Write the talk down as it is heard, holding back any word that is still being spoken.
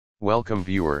Welcome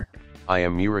viewer, I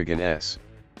am Murugan S.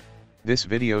 This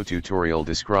video tutorial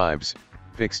describes,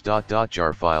 fix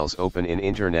 .jar files open in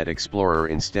Internet Explorer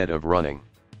instead of running.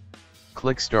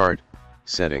 Click Start,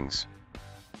 Settings.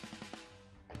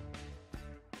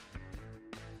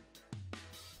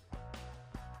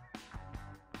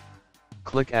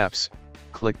 Click Apps,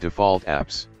 click Default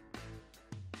Apps.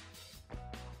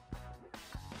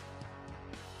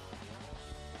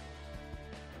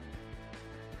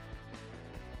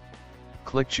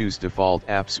 Click Choose Default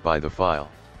Apps by the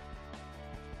file.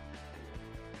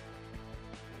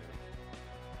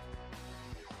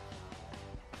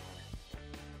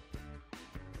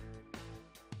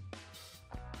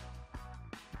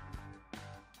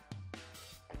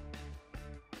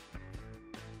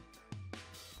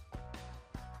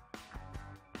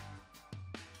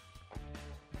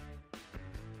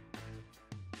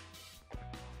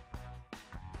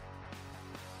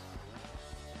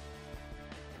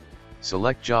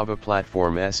 Select Java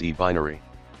Platform SE Binary.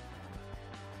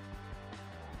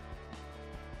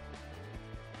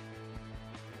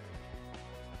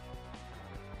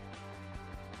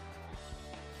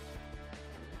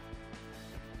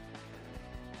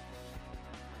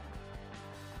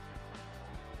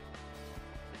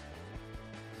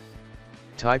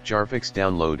 Type Jarfix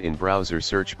download in browser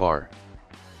search bar.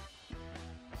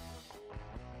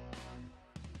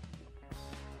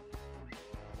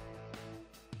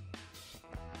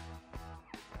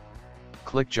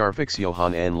 Click Jarfix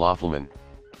Johann N. Löffelmann.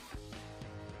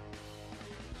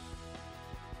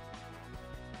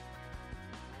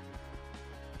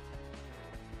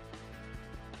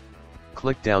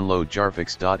 Click Download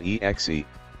Jarfix.exe.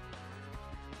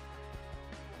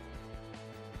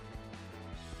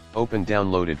 Open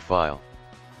downloaded file.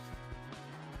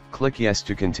 Click Yes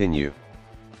to continue.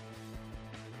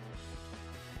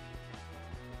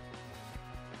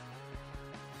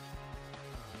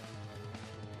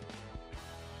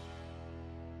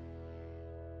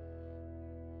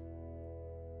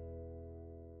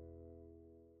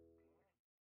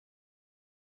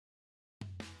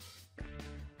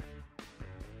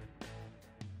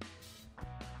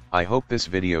 I hope this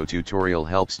video tutorial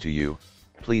helps to you.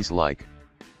 Please like,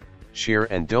 share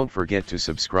and don't forget to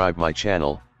subscribe my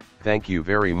channel. Thank you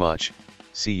very much.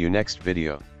 See you next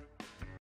video.